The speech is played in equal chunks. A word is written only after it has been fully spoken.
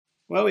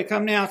Well, we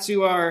come now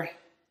to our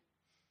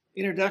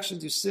Introduction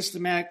to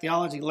Systematic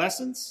Theology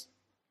lessons,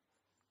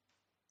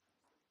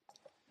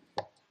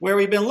 where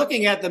we've been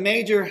looking at the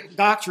major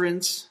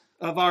doctrines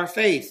of our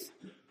faith.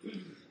 I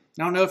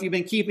don't know if you've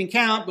been keeping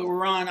count, but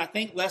we're on, I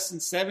think, lesson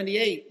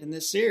 78 in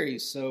this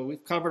series, so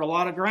we've covered a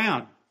lot of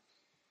ground.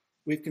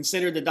 We've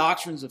considered the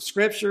doctrines of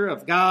Scripture,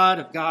 of God,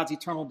 of God's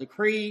eternal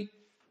decree,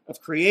 of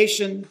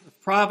creation,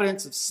 of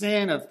providence, of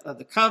sin, of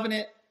the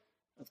covenant,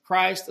 of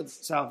Christ, of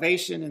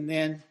salvation, and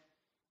then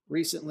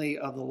recently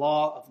of the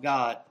law of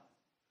God.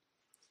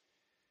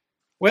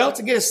 Well,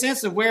 to get a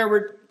sense of where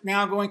we're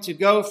now going to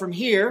go from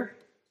here,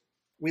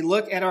 we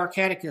look at our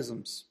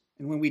catechisms.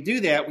 And when we do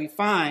that, we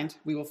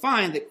will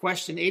find that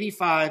question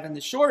 85 in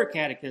the shorter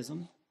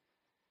catechism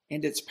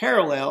and its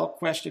parallel,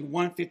 question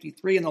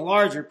 153 in the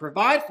larger,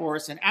 provide for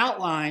us an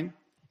outline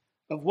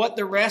of what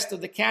the rest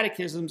of the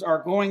catechisms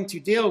are going to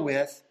deal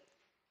with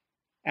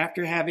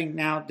after having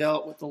now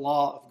dealt with the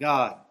law of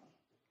God.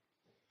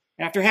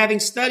 After having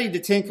studied the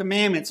Ten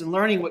Commandments and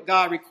learning what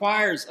God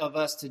requires of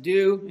us to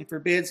do and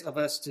forbids of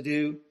us to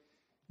do,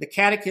 the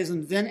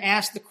catechism then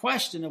asks the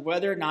question of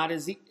whether or not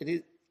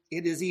it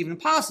is even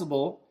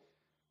possible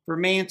for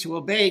man to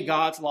obey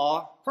God's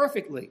law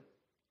perfectly.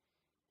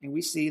 And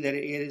we see that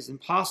it is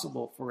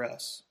impossible for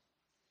us.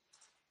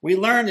 We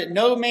learn that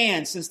no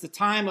man since the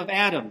time of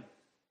Adam,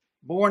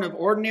 born of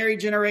ordinary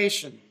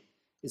generation,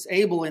 is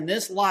able in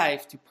this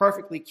life to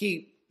perfectly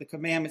keep the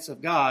commandments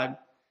of God,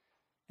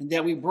 and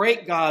that we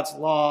break God's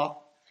law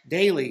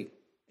daily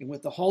and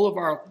with the whole of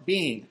our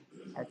being,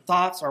 our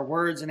thoughts, our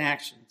words, and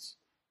actions.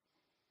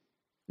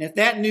 And if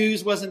that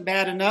news wasn't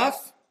bad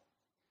enough,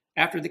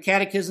 after the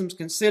catechisms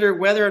consider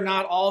whether or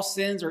not all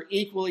sins are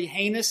equally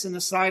heinous in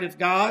the sight of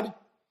God,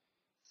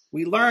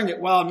 we learn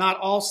that while not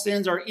all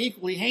sins are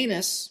equally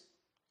heinous,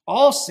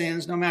 all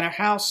sins, no matter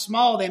how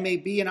small they may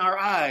be in our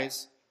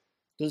eyes,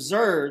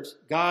 deserves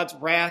God's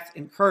wrath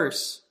and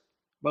curse,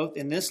 both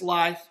in this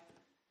life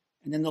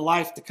and in the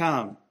life to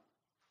come.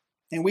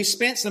 And we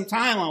spent some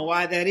time on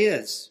why that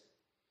is.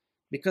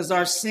 Because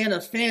our sin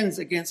offends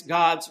against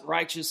God's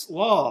righteous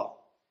law.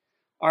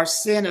 Our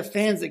sin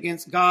offends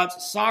against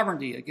God's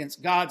sovereignty,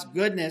 against God's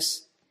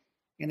goodness,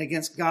 and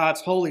against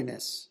God's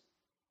holiness.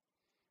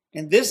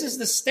 And this is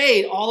the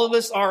state all of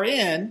us are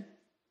in,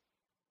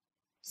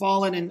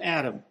 fallen in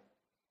Adam.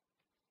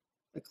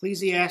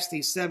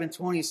 Ecclesiastes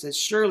 7:20 says,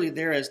 "Surely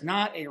there is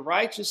not a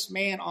righteous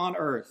man on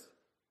earth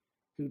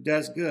who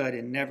does good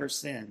and never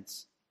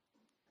sins."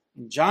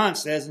 And John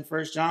says in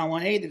 1 John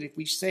 1:8 that if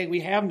we say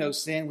we have no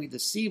sin, we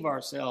deceive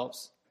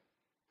ourselves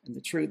and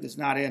the truth is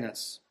not in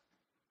us.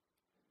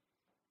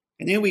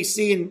 And then we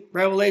see in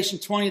Revelation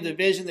 20 the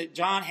vision that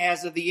John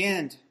has of the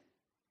end,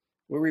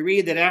 where we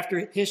read that after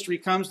history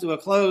comes to a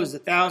close,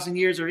 1,000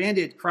 years are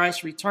ended,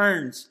 Christ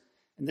returns,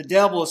 and the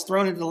devil is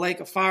thrown into the lake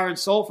of fire and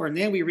sulfur. And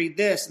then we read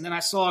this, "And then I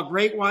saw a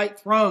great white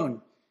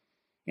throne,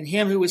 and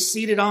him who was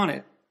seated on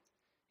it.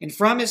 And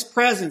from his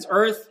presence,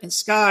 earth and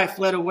sky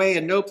fled away,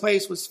 and no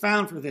place was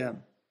found for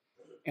them.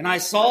 And I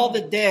saw the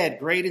dead,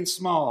 great and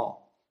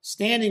small,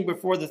 standing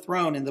before the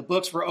throne, and the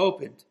books were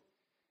opened.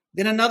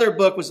 Then another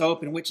book was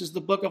opened, which is the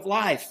book of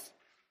life.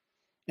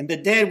 And the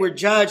dead were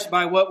judged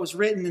by what was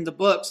written in the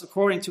books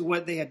according to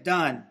what they had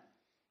done.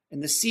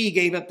 And the sea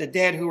gave up the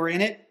dead who were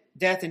in it.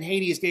 Death and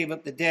Hades gave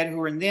up the dead who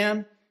were in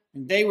them.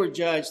 And they were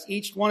judged,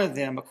 each one of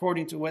them,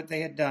 according to what they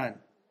had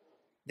done.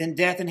 Then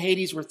death and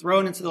Hades were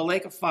thrown into the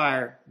lake of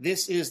fire.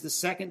 This is the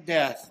second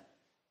death,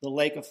 the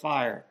lake of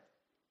fire.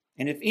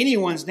 And if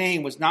anyone's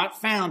name was not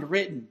found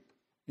written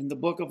in the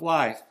book of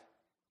life,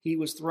 he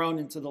was thrown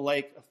into the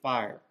lake of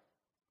fire."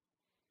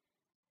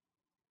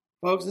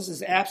 Folks, this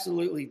is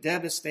absolutely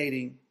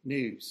devastating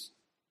news.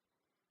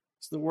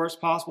 It's the worst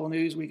possible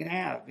news we can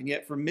have. And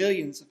yet for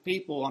millions of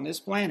people on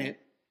this planet,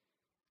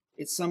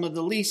 it's some of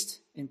the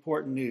least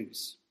important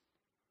news.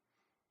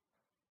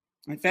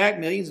 In fact,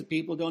 millions of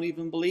people don't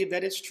even believe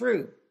that it's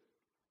true.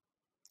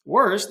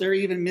 Worse, there are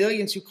even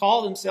millions who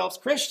call themselves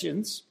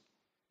Christians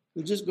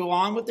who just go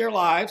on with their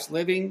lives,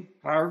 living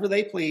however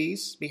they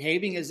please,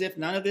 behaving as if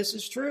none of this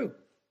is true.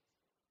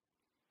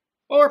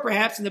 Or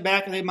perhaps in the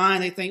back of their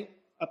mind, they think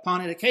upon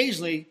it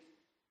occasionally,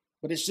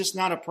 but it's just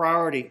not a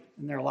priority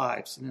in their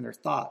lives and in their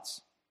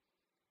thoughts.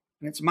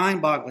 And it's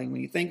mind-boggling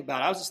when you think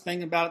about it. I was just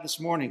thinking about it this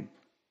morning.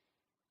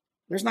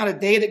 There's not a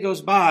day that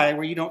goes by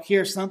where you don't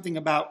hear something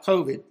about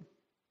COVID.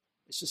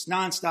 It's just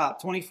nonstop,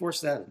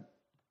 24/7.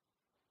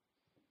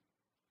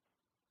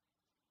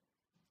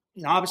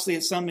 Obviously,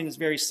 it's something that's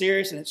very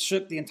serious, and it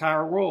shook the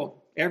entire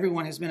world.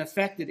 Everyone has been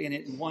affected in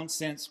it in one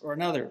sense or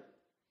another.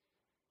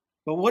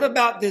 But what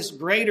about this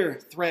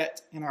greater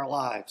threat in our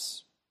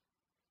lives?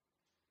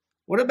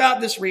 What about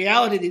this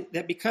reality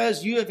that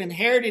because you have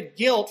inherited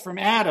guilt from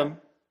Adam,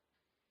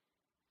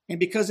 and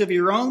because of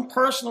your own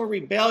personal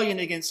rebellion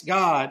against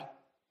God,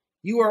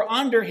 you are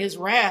under his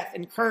wrath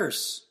and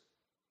curse?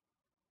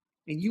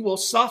 And you will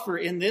suffer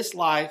in this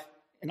life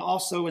and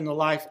also in the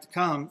life to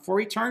come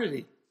for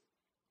eternity.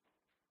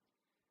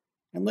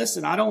 And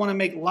listen, I don't want to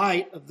make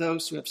light of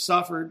those who have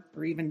suffered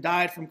or even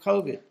died from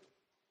COVID.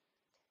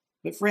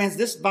 But friends,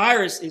 this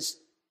virus is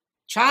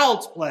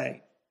child's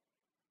play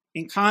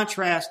in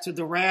contrast to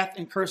the wrath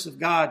and curse of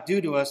God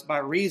due to us by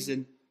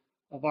reason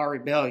of our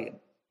rebellion.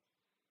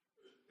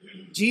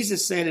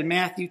 Jesus said in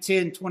Matthew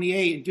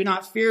 10:28, "Do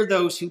not fear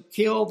those who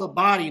kill the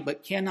body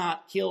but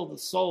cannot kill the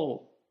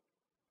soul.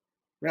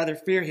 Rather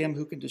fear him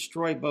who can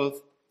destroy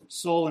both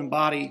soul and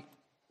body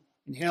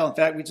in hell." In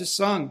fact, we just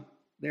sung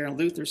there in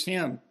Luther's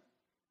hymn,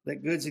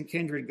 "Let goods and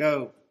kindred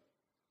go."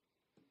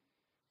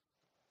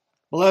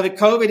 Beloved,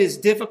 COVID is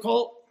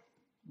difficult,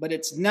 but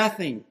it's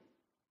nothing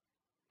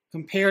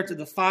compared to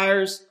the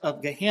fires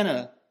of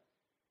Gehenna,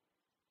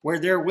 where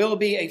there will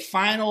be a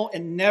final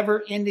and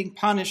never-ending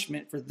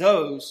punishment for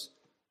those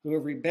who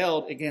have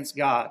rebelled against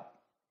God.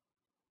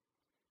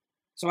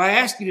 So I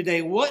ask you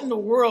today, what in the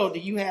world do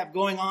you have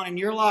going on in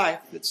your life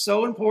that's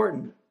so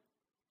important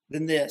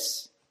than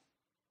this?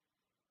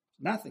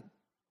 Nothing.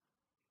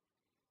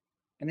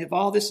 And if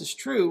all this is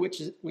true,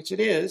 which it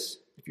is,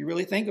 if you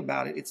really think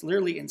about it, it's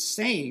literally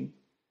insane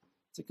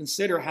to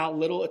consider how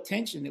little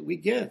attention that we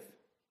give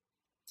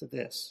to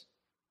this.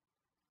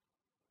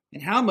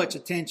 And how much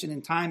attention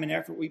and time and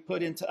effort we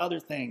put into other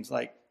things,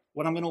 like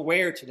what I'm going to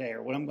wear today,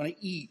 or what I'm going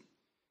to eat,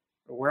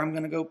 or where I'm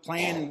going to go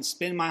plan and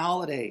spend my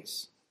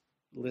holidays.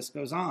 The list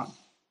goes on.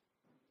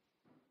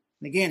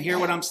 And again, hear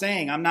what I'm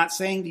saying. I'm not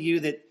saying to you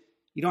that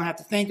you don't have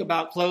to think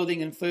about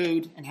clothing and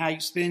food and how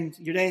you spend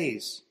your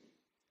days.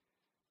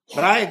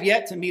 But I have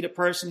yet to meet a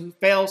person who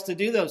fails to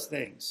do those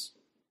things.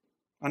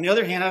 On the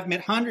other hand, I've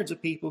met hundreds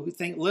of people who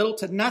think little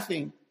to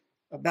nothing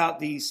about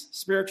these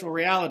spiritual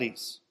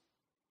realities.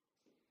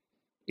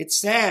 It's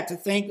sad to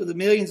think of the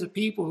millions of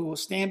people who will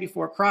stand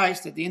before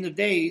Christ at the end of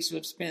days who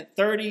have spent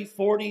 30,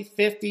 40,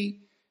 50,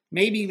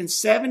 maybe even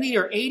 70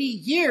 or 80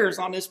 years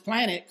on this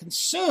planet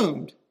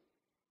consumed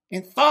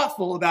and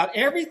thoughtful about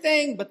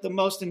everything but the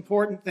most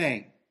important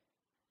thing.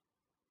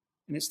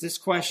 And it's this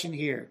question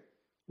here.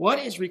 What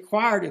is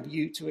required of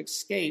you to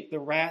escape the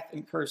wrath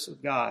and curse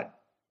of God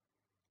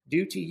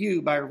due to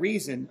you by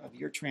reason of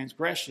your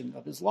transgression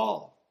of his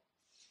law?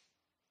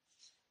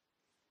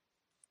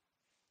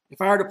 If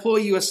I were to pull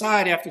you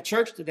aside after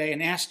church today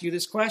and ask you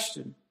this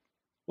question,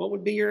 what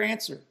would be your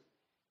answer?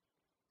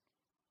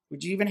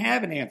 Would you even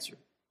have an answer?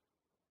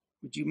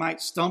 Would you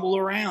might stumble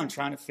around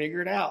trying to figure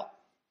it out?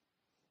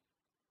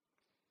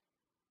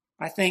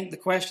 I think the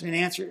question and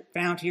answer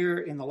found here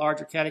in the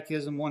larger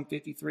Catechism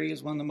 153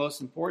 is one of the most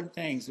important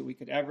things that we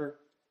could ever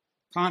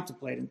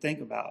contemplate and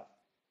think about.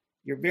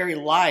 Your very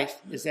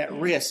life is at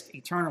risk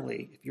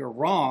eternally if you're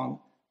wrong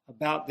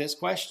about this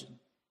question.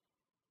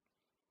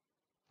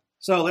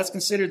 So let's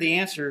consider the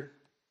answer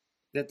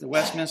that the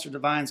Westminster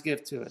Divines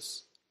give to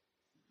us.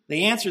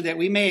 The answer that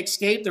we may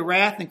escape the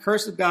wrath and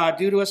curse of God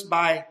due to us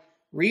by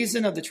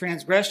reason of the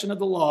transgression of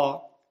the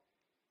law.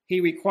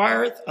 He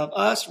requireth of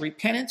us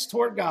repentance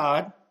toward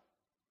God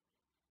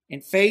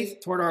and faith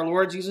toward our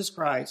Lord Jesus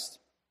Christ,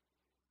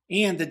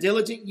 and the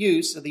diligent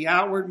use of the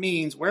outward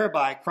means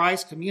whereby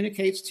Christ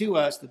communicates to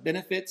us the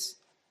benefits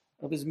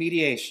of his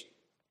mediation.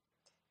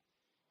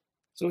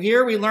 So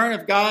here we learn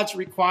of God's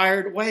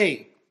required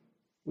way.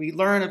 We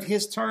learn of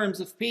his terms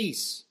of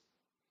peace.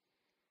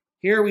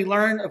 Here we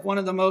learn of one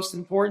of the most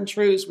important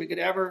truths we could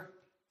ever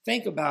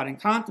think about and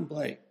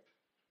contemplate.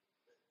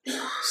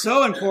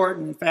 So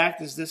important, in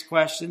fact, is this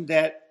question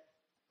that,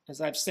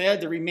 as I've said,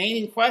 the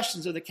remaining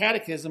questions of the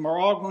Catechism are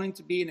all going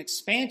to be an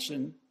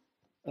expansion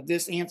of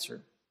this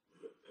answer.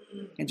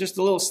 And just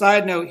a little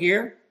side note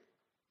here,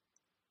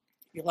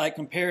 if you like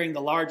comparing the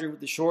larger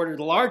with the shorter,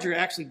 the larger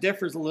actually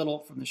differs a little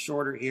from the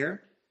shorter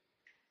here.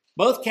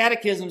 Both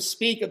catechisms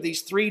speak of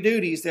these three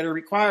duties that are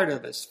required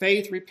of us: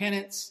 faith,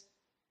 repentance,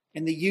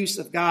 and the use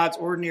of God's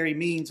ordinary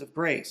means of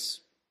grace.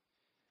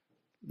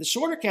 The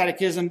shorter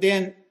catechism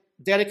then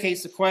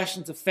dedicates the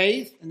questions of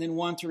faith and then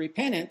one to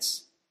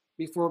repentance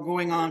before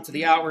going on to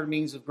the outward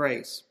means of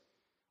grace.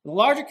 The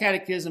larger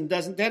catechism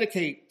doesn't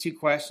dedicate two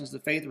questions to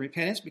faith and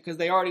repentance because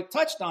they already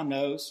touched on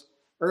those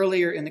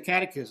earlier in the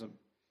catechism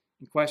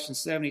in questions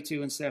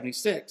 72 and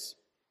 76.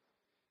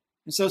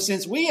 And so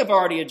since we have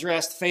already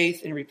addressed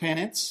faith and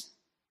repentance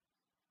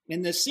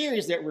in this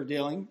series that we're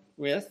dealing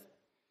with,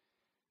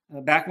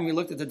 back when we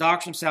looked at the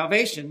doctrine of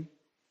salvation,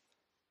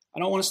 I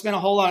don't want to spend a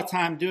whole lot of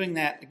time doing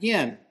that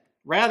again.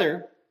 Rather,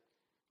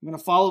 I'm going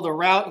to follow the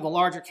route of the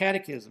larger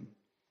catechism.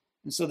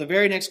 And so the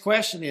very next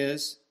question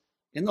is,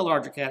 in the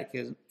larger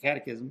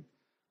catechism,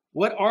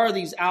 what are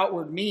these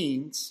outward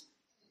means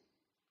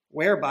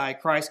whereby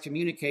Christ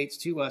communicates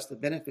to us the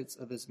benefits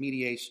of his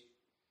mediation?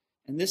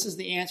 And this is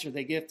the answer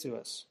they give to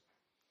us.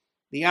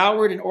 The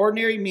outward and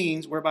ordinary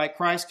means whereby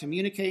Christ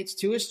communicates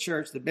to his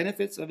church the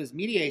benefits of his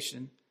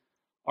mediation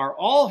are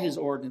all his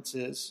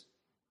ordinances,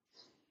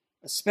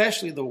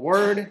 especially the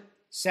word,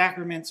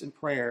 sacraments, and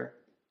prayer,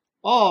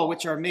 all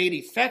which are made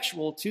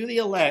effectual to the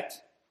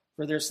elect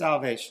for their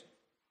salvation.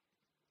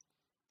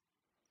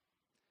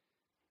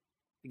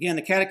 Again,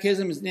 the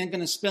Catechism is then going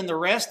to spend the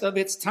rest of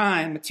its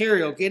time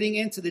material getting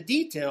into the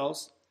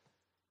details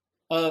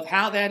of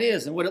how that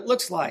is and what it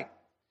looks like.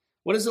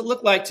 What does it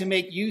look like to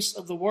make use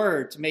of the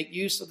word, to make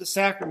use of the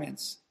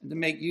sacraments, and to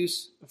make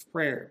use of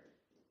prayer?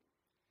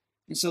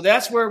 And so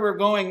that's where we're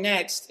going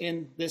next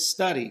in this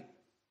study.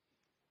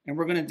 And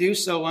we're going to do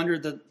so under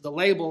the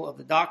label of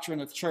the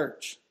doctrine of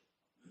church.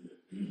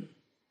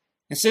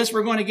 And since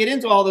we're going to get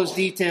into all those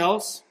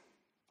details,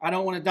 I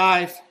don't want to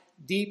dive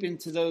deep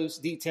into those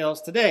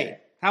details today.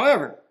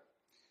 However,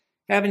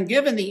 having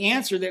given the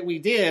answer that we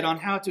did on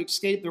how to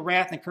escape the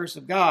wrath and curse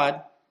of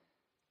God,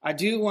 I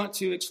do want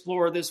to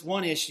explore this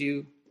one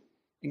issue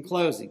in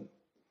closing.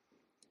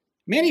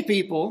 Many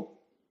people,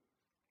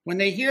 when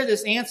they hear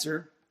this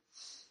answer,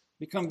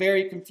 become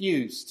very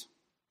confused.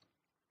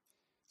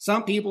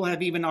 Some people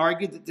have even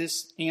argued that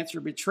this answer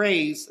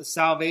betrays a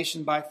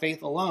salvation by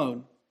faith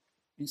alone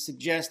and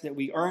suggests that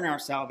we earn our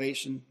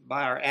salvation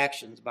by our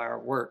actions, by our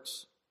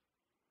works.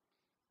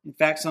 In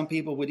fact, some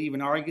people would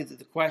even argue that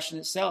the question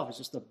itself is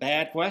just a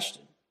bad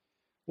question.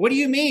 What do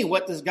you mean?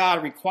 What does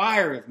God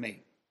require of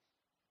me?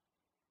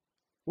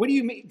 What do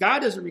you mean? God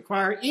doesn't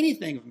require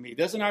anything of me.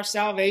 Doesn't our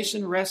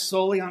salvation rest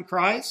solely on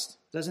Christ?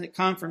 Doesn't it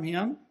come from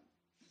him?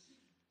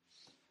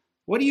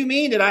 What do you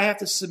mean that I have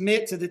to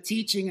submit to the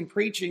teaching and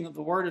preaching of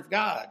the Word of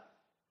God?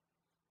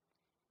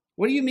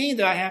 What do you mean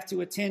that I have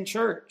to attend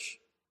church?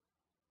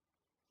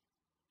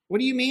 What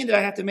do you mean that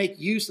I have to make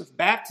use of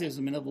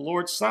baptism and of the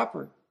Lord's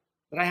Supper?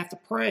 That I have to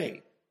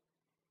pray?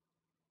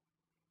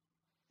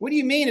 What do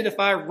you mean that if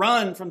I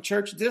run from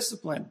church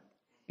discipline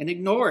and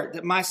ignore it,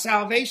 that my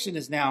salvation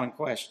is now in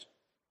question?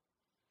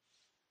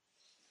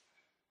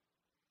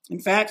 In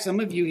fact, some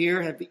of you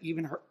here have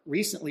even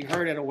recently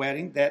heard at a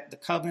wedding that the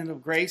covenant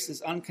of grace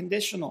is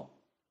unconditional,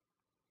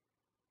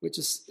 which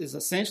is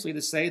essentially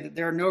to say that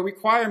there are no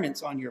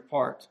requirements on your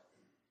part.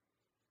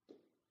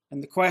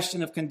 And the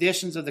question of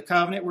conditions of the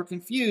covenant were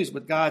confused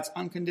with God's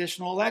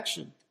unconditional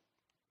election.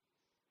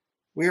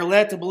 We are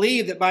led to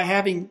believe that by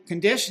having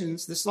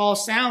conditions, this all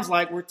sounds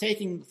like we're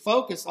taking the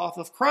focus off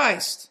of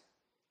Christ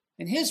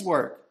and his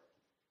work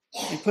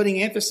and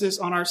putting emphasis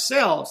on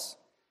ourselves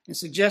and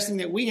suggesting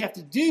that we have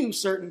to do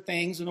certain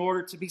things in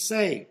order to be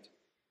saved.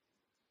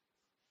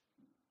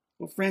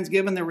 Well, friends,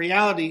 given the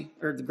reality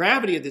or the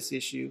gravity of this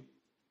issue,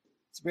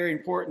 it's very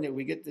important that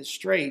we get this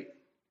straight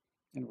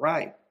and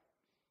right.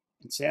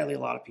 And sadly, a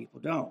lot of people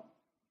don't,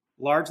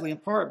 largely in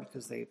part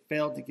because they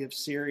failed to give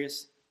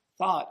serious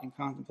thought and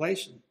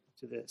contemplation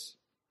to this.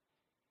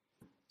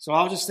 So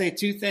I'll just say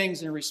two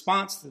things in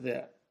response to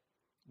that.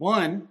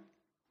 One,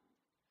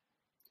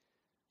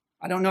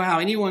 I don't know how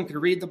anyone could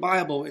read the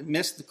Bible and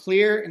miss the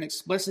clear and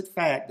explicit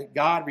fact that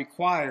God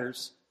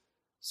requires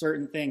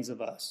certain things of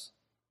us.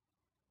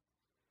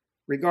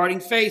 Regarding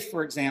faith,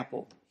 for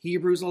example,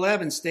 Hebrews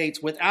 11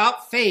 states,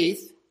 without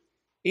faith,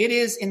 it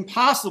is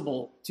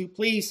impossible to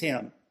please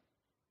him.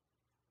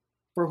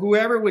 For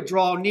whoever would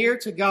draw near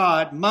to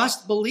God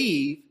must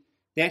believe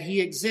that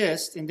he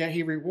exists and that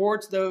he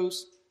rewards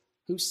those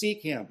who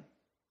seek him.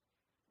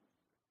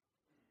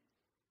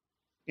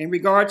 In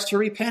regards to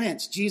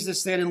repentance,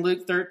 Jesus said in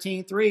Luke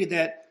 13:3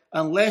 that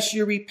unless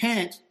you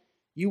repent,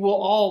 you will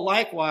all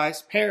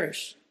likewise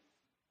perish.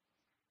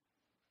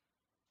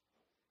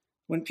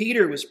 When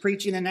Peter was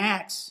preaching in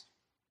Acts,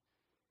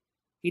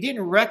 he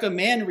didn't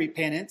recommend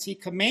repentance, he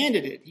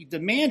commanded it, he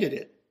demanded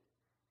it.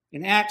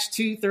 In Acts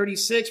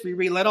 2:36, we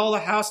read, let all the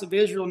house of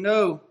Israel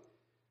know,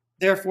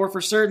 therefore,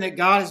 for certain that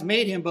God has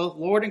made him both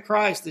Lord and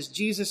Christ, this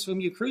Jesus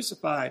whom you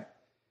crucified.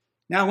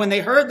 Now, when they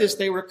heard this,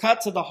 they were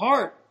cut to the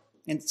heart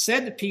and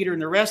said to Peter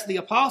and the rest of the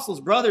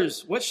apostles,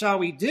 brothers, what shall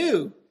we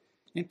do?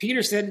 And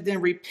Peter said to them,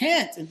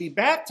 repent and be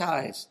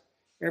baptized,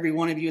 every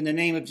one of you, in the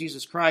name of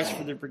Jesus Christ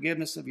for the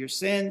forgiveness of your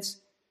sins,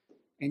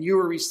 and you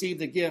will receive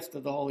the gift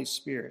of the Holy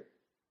Spirit.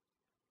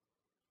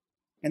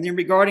 And then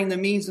regarding the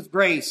means of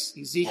grace,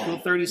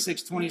 Ezekiel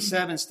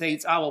 36:27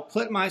 states, I will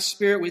put my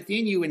spirit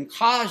within you and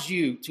cause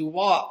you to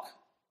walk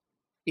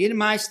in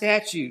my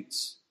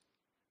statutes,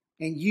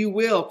 and you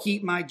will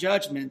keep my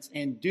judgments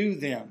and do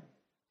them.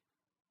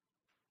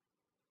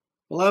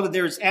 Beloved,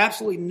 there is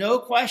absolutely no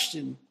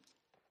question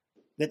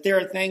that there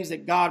are things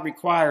that God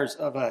requires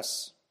of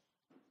us.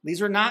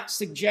 These are not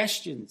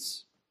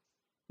suggestions.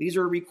 These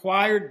are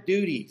required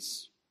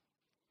duties.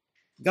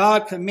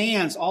 God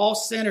commands all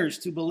sinners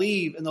to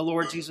believe in the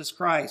Lord Jesus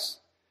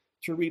Christ,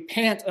 to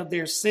repent of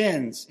their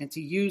sins, and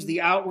to use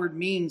the outward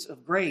means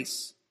of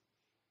grace.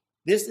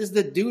 This is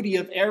the duty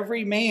of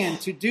every man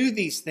to do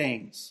these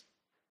things.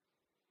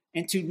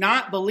 And to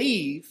not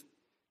believe,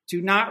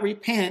 to not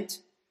repent,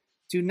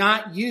 to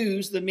not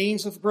use the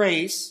means of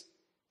grace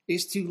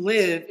is to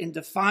live in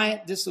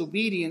defiant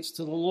disobedience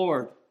to the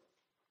Lord,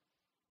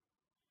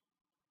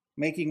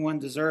 making one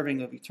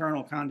deserving of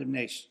eternal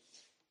condemnation.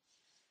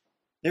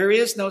 There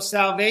is no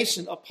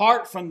salvation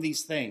apart from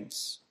these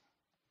things,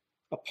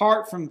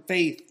 apart from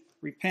faith,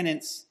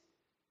 repentance,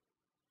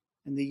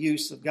 and the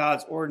use of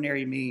God's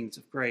ordinary means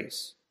of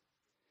grace.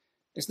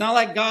 It's not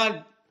like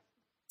God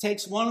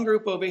takes one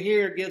group over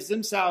here, gives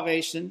them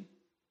salvation,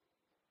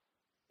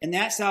 and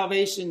that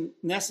salvation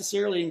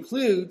necessarily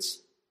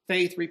includes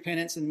faith,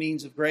 repentance, and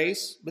means of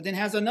grace, but then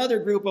has another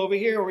group over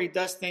here where he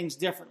does things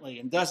differently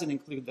and doesn't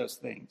include those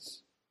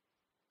things.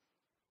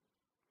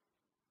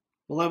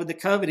 Beloved, the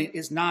covenant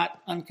is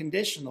not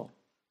unconditional.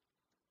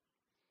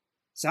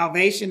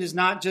 Salvation is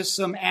not just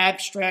some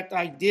abstract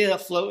idea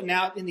floating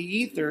out in the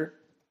ether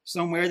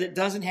somewhere that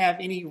doesn't have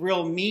any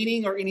real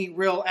meaning or any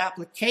real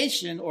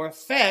application or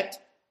effect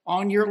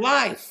on your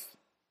life.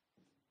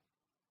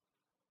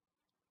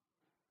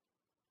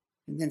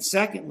 And then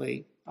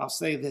secondly, I'll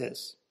say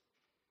this,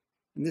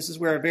 and this is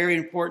where a very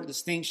important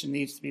distinction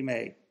needs to be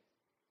made.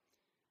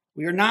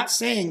 We are not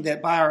saying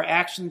that by our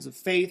actions of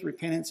faith,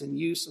 repentance, and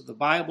use of the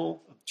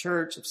Bible, of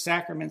church, of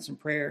sacraments and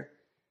prayer,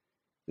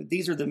 that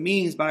these are the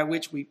means by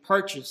which we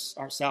purchase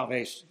our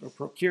salvation or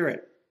procure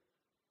it.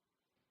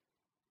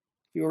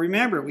 If you'll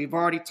remember, we've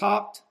already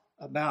talked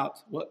about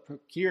what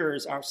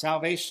procures our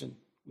salvation.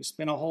 We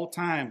spent a whole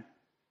time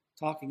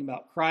talking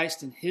about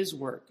Christ and his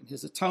work and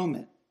his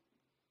atonement.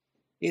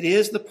 It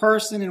is the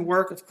person and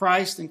work of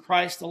Christ and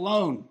Christ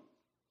alone.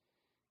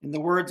 In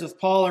the words of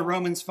Paul in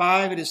Romans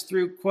 5, it is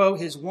through, quote,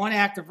 his one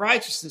act of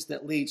righteousness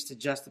that leads to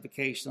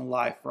justification and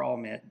life for all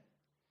men.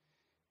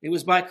 It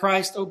was by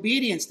Christ's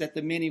obedience that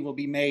the many will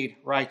be made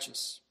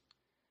righteous.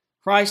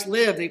 Christ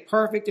lived a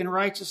perfect and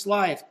righteous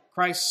life.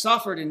 Christ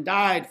suffered and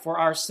died for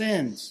our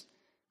sins.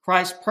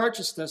 Christ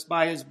purchased us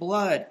by his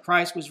blood.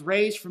 Christ was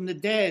raised from the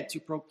dead to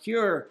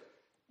procure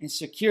and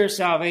secure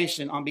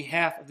salvation on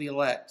behalf of the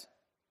elect.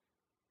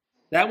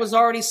 That was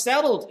already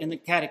settled in the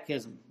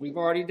catechism. We've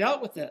already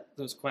dealt with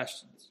those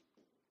questions.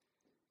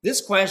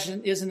 This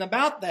question isn't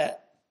about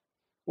that.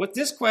 What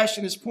this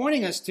question is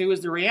pointing us to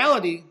is the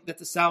reality that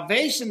the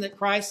salvation that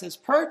Christ has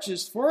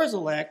purchased for his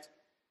elect,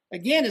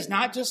 again, is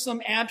not just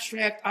some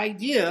abstract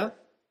idea,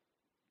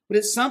 but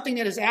it's something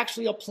that is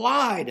actually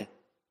applied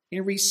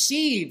and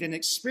received and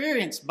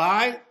experienced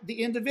by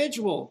the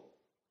individual.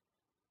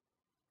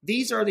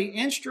 These are the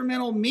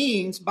instrumental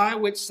means by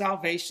which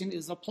salvation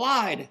is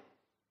applied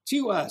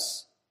to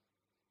us.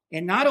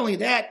 And not only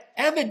that,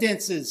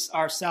 evidences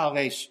our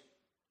salvation.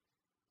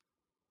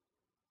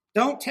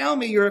 Don't tell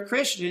me you're a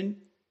Christian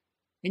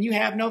and you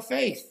have no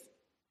faith.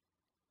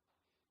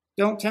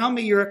 Don't tell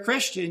me you're a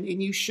Christian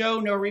and you show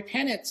no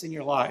repentance in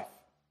your life.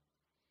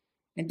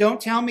 And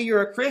don't tell me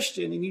you're a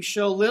Christian and you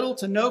show little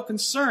to no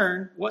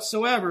concern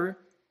whatsoever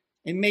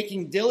in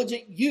making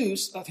diligent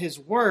use of his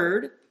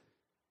word,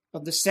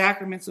 of the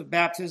sacraments of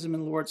baptism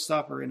and Lord's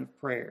Supper and of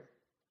prayer.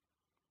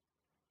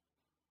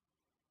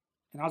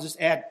 And I'll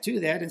just add to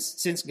that, and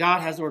since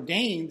God has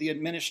ordained the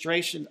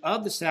administration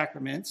of the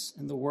sacraments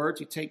and the word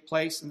to take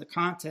place in the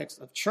context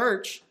of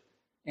church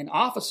and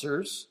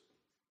officers,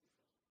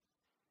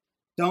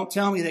 don't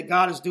tell me that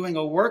God is doing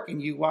a work in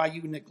you while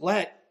you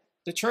neglect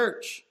the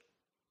church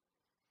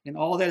and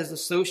all that is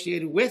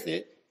associated with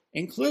it,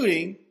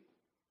 including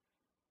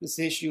this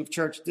issue of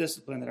church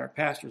discipline that our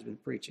pastor's been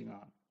preaching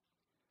on.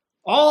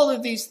 All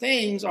of these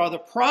things are the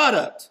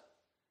product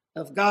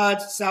of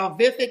God's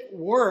salvific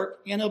work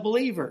in a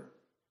believer.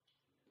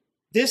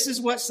 This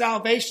is what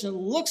salvation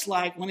looks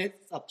like when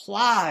it's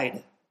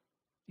applied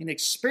and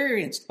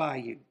experienced by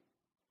you.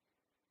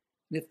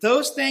 And if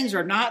those things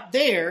are not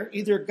there,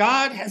 either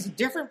God has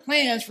different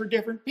plans for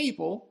different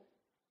people,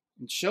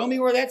 and show me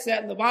where that's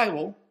at in the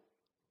Bible,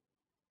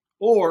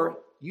 or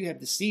you have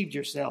deceived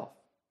yourself.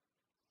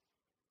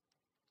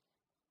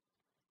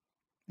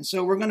 And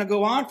so we're going to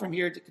go on from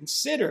here to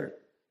consider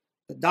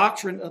the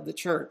doctrine of the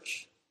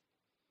church,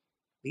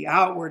 the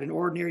outward and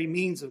ordinary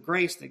means of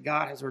grace that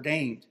God has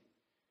ordained.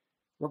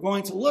 We're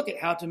going to look at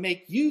how to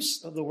make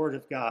use of the Word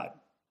of God,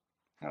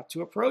 how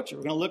to approach it.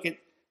 We're going to look at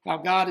how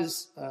God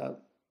has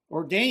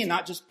ordained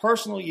not just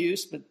personal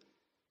use, but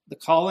the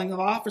calling of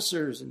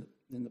officers and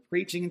the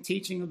preaching and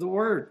teaching of the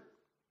Word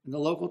in the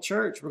local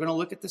church. We're going to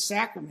look at the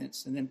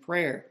sacraments and then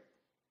prayer,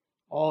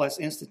 all as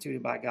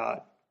instituted by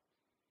God.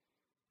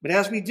 But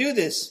as we do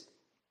this,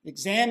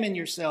 examine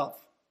yourself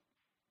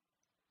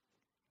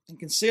and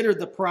consider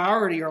the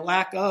priority or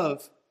lack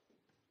of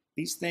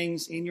these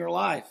things in your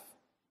life.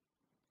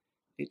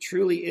 It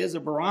truly is a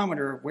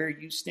barometer of where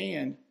you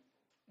stand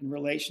in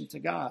relation to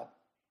God.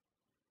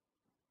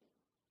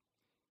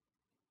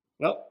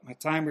 Well, my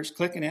timer's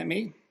clicking at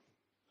me,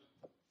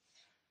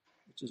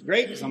 which is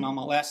great because I'm on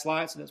my last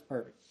slide, so that's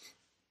perfect.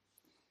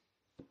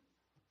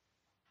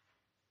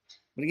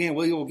 But again,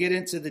 we will get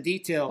into the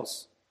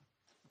details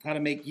of how to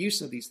make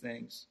use of these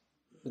things.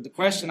 But the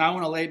question I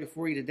want to lay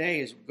before you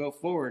today as we go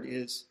forward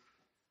is,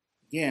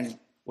 again,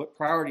 what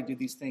priority do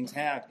these things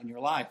have in your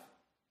life?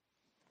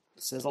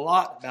 It says a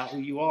lot about who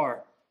you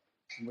are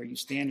and where you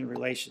stand in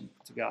relation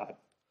to God.